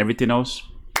 Yeah. And everything else,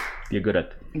 they're good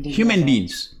at. Human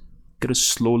beings, gotta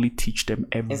slowly teach them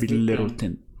every little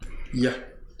thing. Yeah.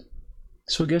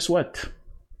 So guess what?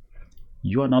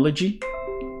 Your analogy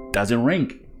doesn't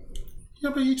ring. Yeah,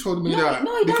 but you told me that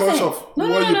it because doesn't. of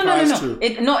what you passed through.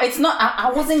 It's not.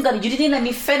 I wasn't gonna. You didn't let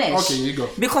me finish. Okay, you go.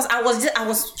 Because I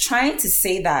was trying to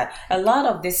say that a lot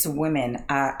of these women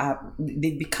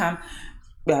they become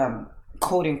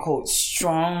quote unquote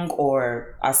strong,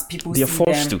 or as people they're see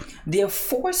forced them, to. They're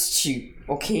forced to.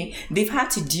 Okay, they've had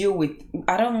to deal with.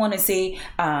 I don't want to say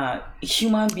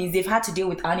human beings. They've had to deal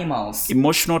with animals.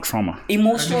 Emotional trauma.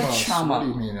 Animals. What do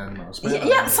you mean animals?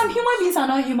 Yeah, some human beings are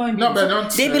not human beings. No, but don't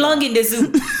they belong in the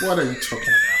zoo. What are you talking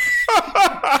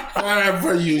about? I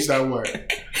never use that word.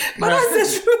 But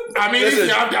that's the truth. I mean, if you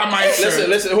have that mindset.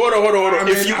 Listen. Hold on. I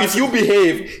mean, if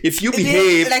you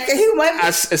behave like a human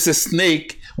as a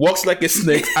snake, walks like a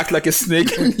snake, act like a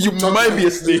snake, you might be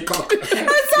a snake.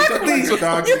 Exactly. You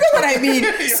get what I mean?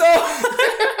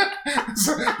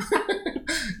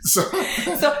 So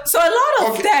a lot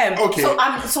of them. Okay.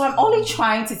 So I'm only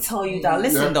trying to tell you that.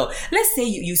 Listen, though. Let's say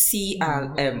you see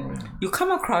you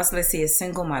come across, let's say, a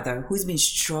single mother who's been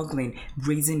struggling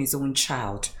raising his own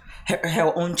child,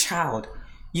 her own child.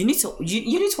 You need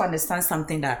to understand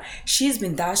something, that she's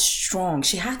been that strong.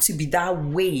 She had to be that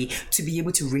way to be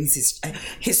able to raise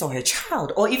his or her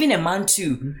child, or even a man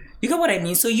too. You get what I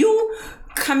mean? So you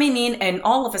coming in and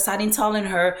all of a sudden telling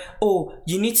her, oh,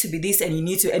 you need to be this and you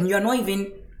need to, and you're not even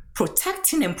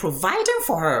protecting and providing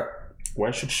for her.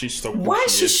 Why should she stop? Why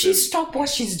should she stop what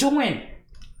she's doing?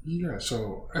 Yeah,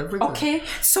 so everything. Okay,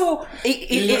 so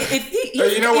if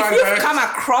you know what, you've come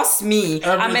across me,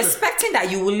 I'm everything. expecting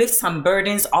that you will lift some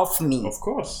burdens off me. Of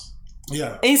course.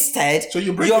 Yeah. Instead, So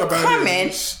you bring you're your coming.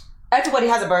 burdens. Everybody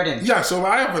has a burden. Yeah, so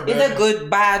I have a burden. Either good,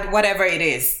 bad, whatever it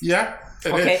is. Yeah.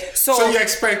 it Okay, is. so you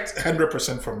expect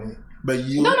 100% from me, but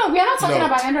you. No, we are not talking No.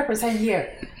 about 100%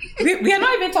 here. We are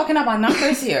not even talking about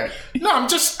numbers here. No, I'm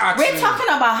just asking. We're talking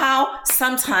about how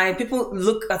sometimes people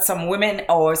look at some women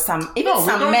or some No, we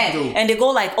some don't men do. and they go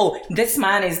like, oh, this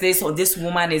man is this or this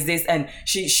woman is this, and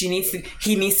he needs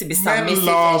to be submissive. Men and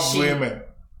love women.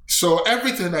 So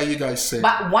everything that you guys say.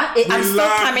 But I'm still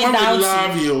coming down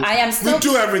to. You. I am still. We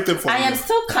do everything for you. I am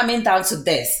still coming down to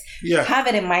this. Yeah. Have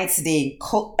it in mind today.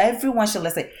 Everyone should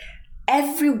listen.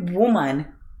 Every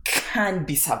woman can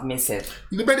be submissive.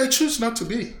 But they choose not to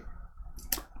be.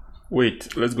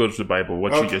 Wait, let's go to the Bible.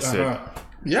 What you just said.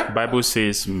 Yeah. Bible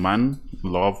says, man,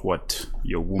 love what?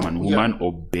 Your woman. Woman,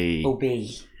 obey. Obey.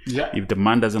 Yeah. If the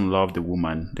man doesn't love the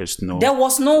woman, there's no... There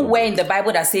was nowhere in the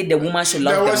Bible that said the woman should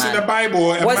love There the was man. in the Bible.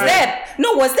 Was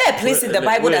there a place in the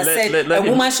Bible that said a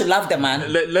woman should love the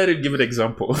man? Let it give an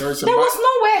example. There There was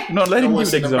nowhere. No, let There him give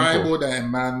was the in the example. Bible that a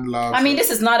man loves. I mean,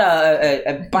 this is not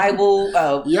a Bible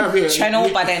channel,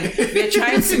 but then we're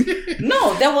trying to...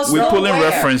 No, there was We're nowhere. pulling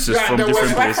references from there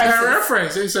different was places. a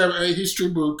reference. It's a history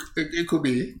book. It could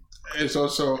be. It's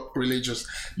also religious.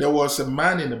 There was a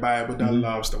man in the Bible that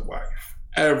loves the wife.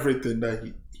 Everything that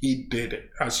he did it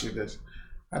as she did.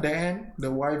 At the end,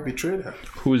 the wife betrayed her.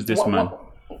 Who is this man?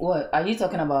 What are you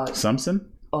talking about?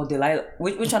 Samson? Oh, Delilah.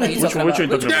 Which one are you Which talking one about? are you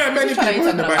talking There are many Which one are people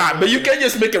you in the talking Bible. But you can't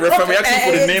just make a reference. We ask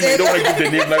you for the name and you don't want to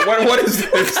give the name. Like, what is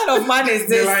What this? kind of man is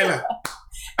this?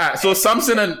 Delilah. So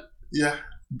Samson and... Yeah.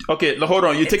 Okay, hold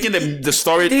on. You're taking the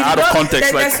story out of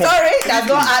context. The story does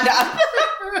not add up.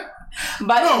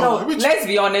 But No, let's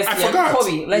be honest I here, forgot.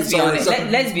 Kobe. Let's be Sorry, honest. sorry.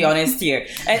 Let's be honest here.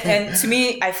 And to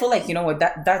me, I feel like, you know what,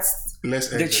 that's Let's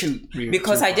the exit. truth. We-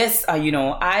 Because too I far. just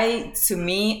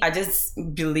I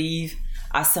just believe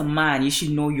as a man you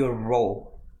should know your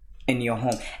role in your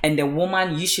home, and the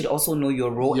woman, you should also know your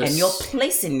role Yes. and your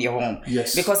place in your home.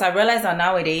 Yes. Because I realize that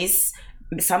nowadays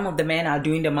some of the men are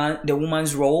doing the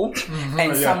woman's role,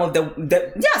 and yeah. some of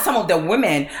the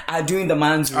women are doing the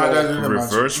man's role. That's in the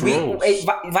Reverse We, roles.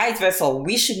 vice versa.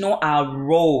 We should know our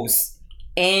roles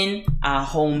in our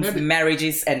homes, Maybe.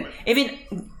 marriages, and even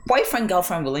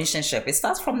boyfriend-girlfriend relationship. It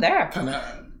starts from there. Can I,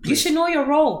 You should know your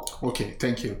role. Okay,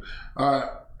 thank you.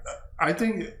 I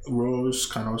think roles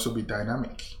can also be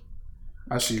dynamic,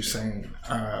 as you're saying.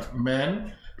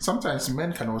 Sometimes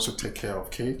men can also take care of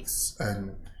kids,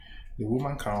 and the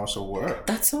woman can also work.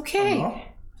 That's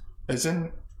okay.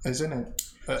 Isn't it?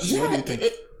 What do you think?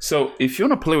 So if you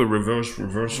want to play with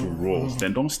reversal roles,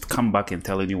 then don't come back and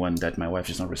tell anyone that my wife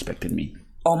is not respecting me.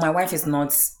 Or my wife is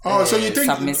not so you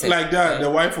think submissive. like that, the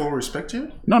wife will respect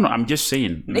you? No, I'm just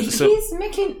saying. So, He's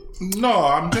making... No,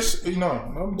 I'm just,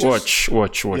 watch.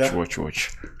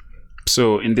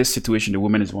 So in this situation, the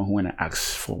woman is the one who went to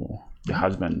ask for the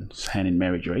husband's hand in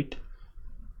marriage, right?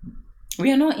 We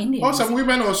are not Indians. Oh, some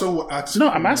women also will ask. No,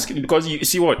 I'm asking because you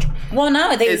see what? Well,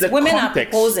 nowadays, women context, are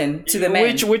proposing to the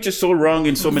men. Which is so wrong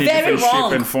in so many Very different wrong.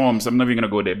 shapes and forms. I'm not even going to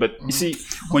go there. But you see,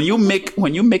 when you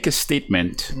make a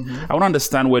statement, I want to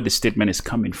understand where the statement is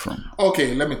coming from.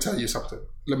 Okay, let me tell you something.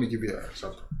 Let me give you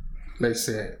something. Let's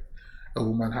say a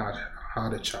woman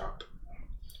had a child.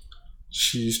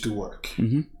 She used to work.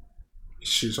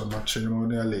 She's on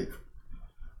matrimonial leave.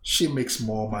 She makes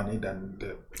more money than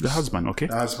The husband, okay?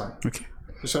 the husband. Okay.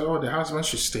 So, the husband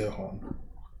should stay home.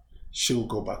 She will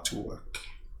go back to work.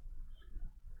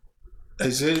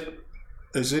 Is it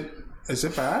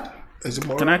bad? Is it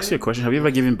moral? Can I ask you a question? Have you ever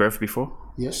given birth before?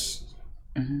 Yes.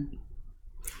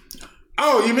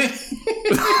 Oh, you mean?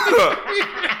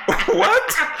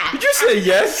 What? Did you say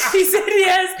yes? He said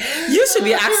yes. You should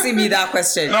be asking me that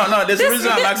question. No, there's a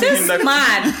reason I'm asking him that. This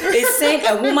man is saying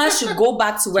a woman should go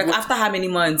back to work after how many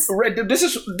months? This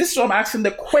is what I'm asking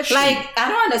the question. Like, I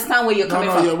don't understand where you're coming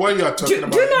from. What you are talking Do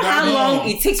about? you know how long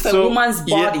it takes for a woman's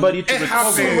body to It recover?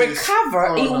 happens.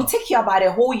 recover? It will take you about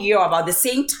a whole year, about the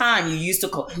same time you used to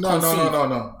conceive. No.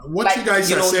 What Like, you guys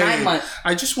you are know, 9 saying, months.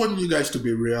 I just want you guys to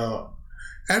be real.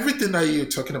 Everything that you're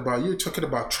talking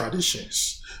about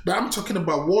traditions. But I'm talking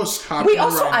about what's happening. We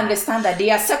also right now. understand that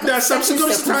there are There are some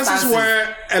circumstances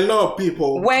where a lot of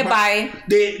people, whereby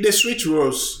they switch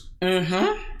roles.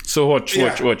 So watch.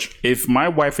 If my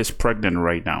wife is pregnant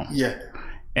right now, Yeah.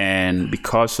 and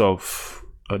because of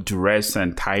duress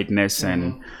and tiredness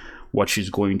and what she's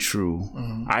going through,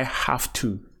 I have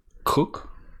to cook.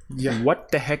 Yeah. What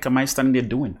the heck am I standing there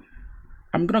doing?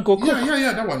 I'm gonna go cook.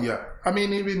 Yeah, that one, yeah. I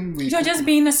mean, even we... you're just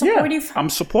being a supportive. I'm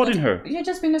supporting her. You're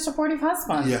just being a supportive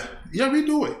husband. Yeah, we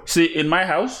do it. See, in my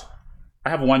house, I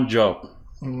have one job: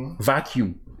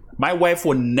 vacuum. My wife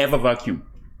will never vacuum.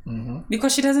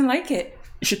 Because she doesn't like it.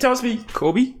 She tells me,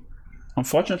 Kobe,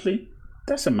 unfortunately,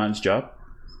 that's a man's job,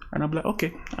 and I'm like,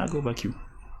 okay, I'll go vacuum.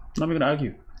 I'm not even gonna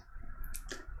argue.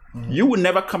 You will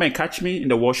never come and catch me in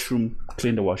the washroom,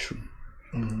 clean the washroom.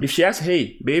 If she asks,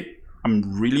 hey, babe,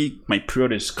 my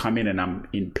period is coming and I'm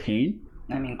in pain.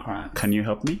 I'm in crying. Can you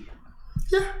help me?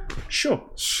 Yeah. Sure.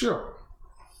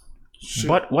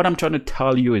 But what I'm trying to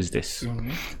tell you is this.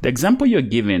 The example you're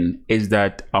giving is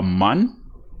that a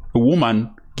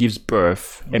woman gives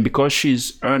birth, and because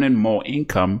she's earning more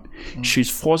income, she's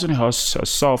forcing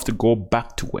herself to go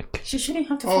back to work. She shouldn't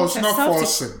have to Oh, force it's not herself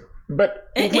forcing. But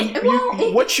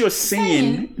what you're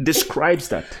saying describes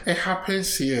that. It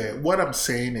happens here. What I'm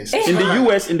saying is... In the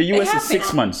US, It it's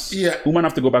 6 months. Yeah. Women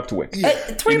have to go back to work.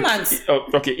 3 months.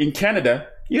 Okay, in Canada,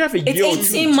 you have a year.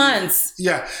 It's 18 months.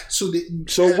 Yeah. So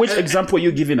which example are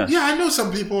you giving us? Yeah, I know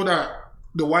some people that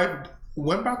the wife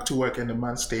went back to work and the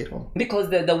man stayed home. Because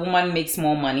the woman makes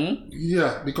more money.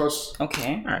 Yeah, because...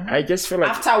 Okay. I just feel like...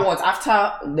 After what?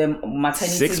 After the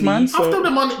maternity 6 leave? months? After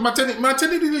the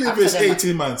maternity leave After is the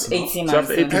 18 months. no? 18 So months.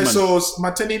 after 18 And months. so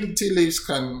maternity leaves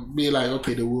can be like,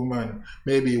 okay, the woman,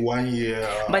 maybe 1 year.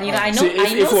 But you know, I know, See,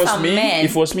 if it was some me, men.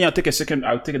 if it was me, I'll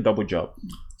take a double job.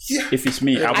 Yeah. If it's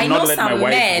me, I I will know not let my some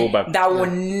wife men go back. that will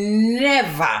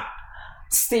never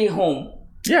stay home.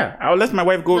 Yeah, I'll let my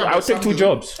wife go. Yeah, I'll but take some 2 do.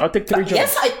 jobs. I'll take 3 jobs.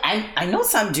 Yes, I know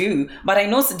some do, but I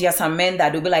know there are some men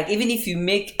that will be like, even if you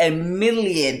make $1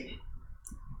 million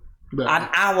an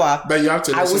hour, But you have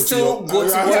to I will listen to still your- go to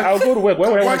Yeah, work. I'll go to work. Why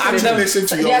would I Why want to can't stay you home? listen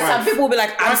to your There are wife? some people will be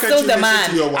like, Why I'm can't still you the listen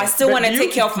to your man. wife? I still But want to do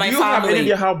take care of my do you have any family.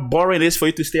 idea how boring it is for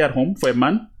you to stay at home for a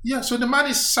man? Yeah, so the man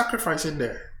is sacrificing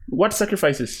there. What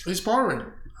sacrifices? It's boring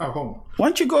at home. Why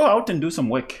don't you go out and do some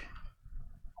work?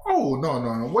 Oh, no.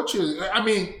 What you... I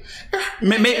mean...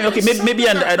 Maybe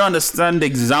I don't understand the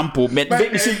example. But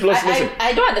you see, listen.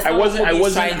 I don't understand what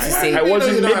he's trying to say. I You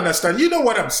wasn't. don't understand. You know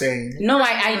what I'm saying. No,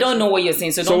 I don't know what you're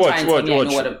saying, so don't watch, try and tell me I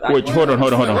know what I'm watch. Hold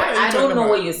on. I don't know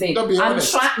what you're saying. Don't be I'm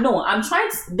honest. trying.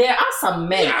 There are some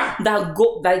men that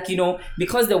go, like, you know,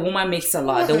 because the woman makes a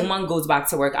lot, the woman goes back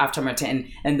to work after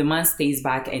maternity, and the man stays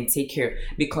back and take care.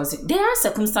 Because there are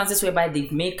circumstances whereby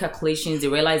they've made calculations, they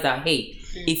realize that, hey,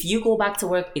 if you go back to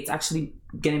work, it's actually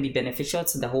going to be beneficial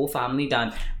to the whole family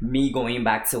than me going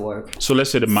back to work. So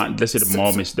let's say the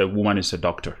woman is a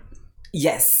doctor.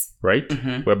 Yes. right?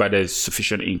 Whereby there's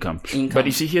sufficient income. But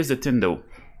you see, here's the thing though.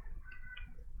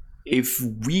 If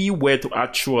we were to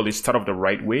actually start off the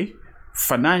right way,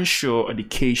 financial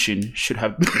education should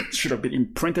have been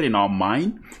imprinted in our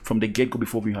mind from the get-go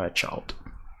before we had a child.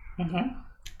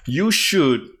 You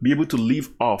should be able to live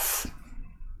off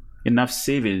enough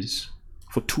savings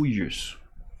for 2 years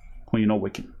when you're not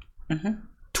working.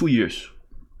 2 years.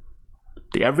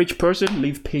 The average person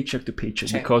live paycheck to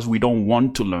paycheck because we don't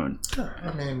want to learn.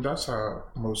 I mean, that's how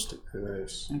most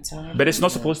is. But it's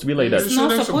not supposed to be like that. It's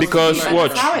not supposed Because to be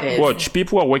like how it is. watch,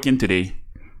 people who are working today,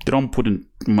 they don't put in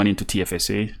money into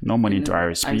TFSA, no money into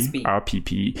RSP,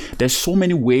 RPP. There's so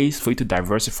many ways for you to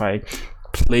diversify,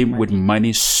 play with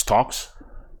money, stocks.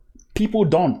 People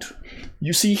don't.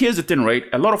 You see, here's the thing, right?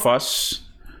 A lot of us,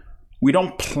 we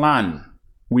don't plan.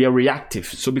 We are reactive.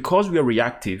 So because we are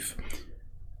reactive,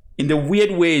 in the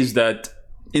weird ways that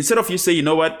instead of you say, you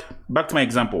know what, back to my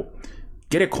example,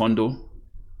 get a condo,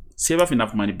 save up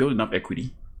enough money, build enough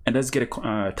equity, and let's get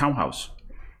a townhouse.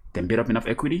 Then build up enough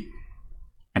equity,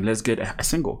 and let's get a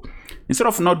single. Instead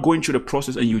of not going through the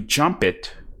process and you jump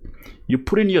it, you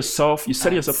put in yourself, you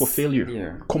set yourself for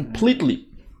failure completely.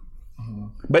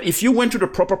 But if you went through the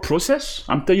proper process,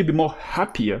 I'm telling you, you'll be more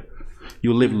happier,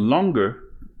 you'll live longer,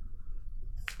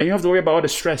 and you have to worry about all the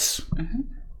stress.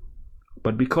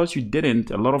 But because you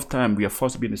didn't, a lot of time we are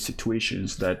forced to be in the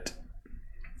situations that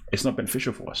it's not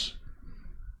beneficial for us.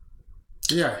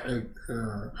 Yeah,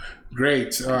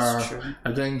 great.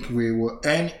 I think we will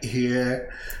end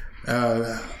here.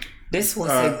 This was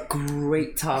a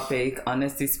great topic,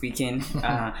 honestly speaking.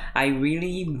 I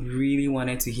really, really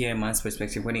wanted to hear a man's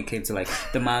perspective when it came to like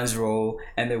the man's role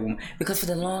and the woman. Because for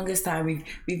the longest time,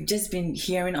 we've just been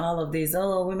hearing all of this.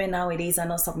 Oh, women nowadays are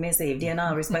not submissive. They're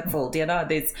not respectful. They're not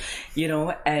this, you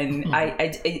know. And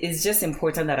it's just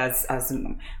important that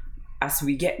as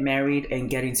we get married and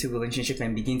get into relationship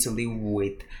and begin to live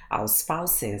with our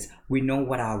spouses, we know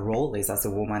what our role is as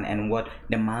a woman and what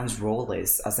the man's role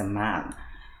is as a man.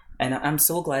 And I'm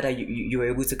so glad that you were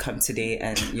able to come today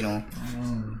and, you know,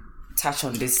 touch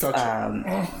on these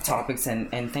topics.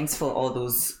 And thanks for all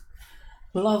those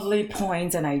lovely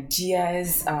points and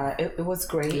ideas. It was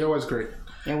great. It was great.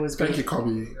 It was great. Thank you,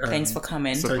 Kobe. Thanks for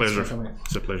coming. It's a pleasure.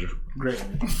 It's a pleasure. Great.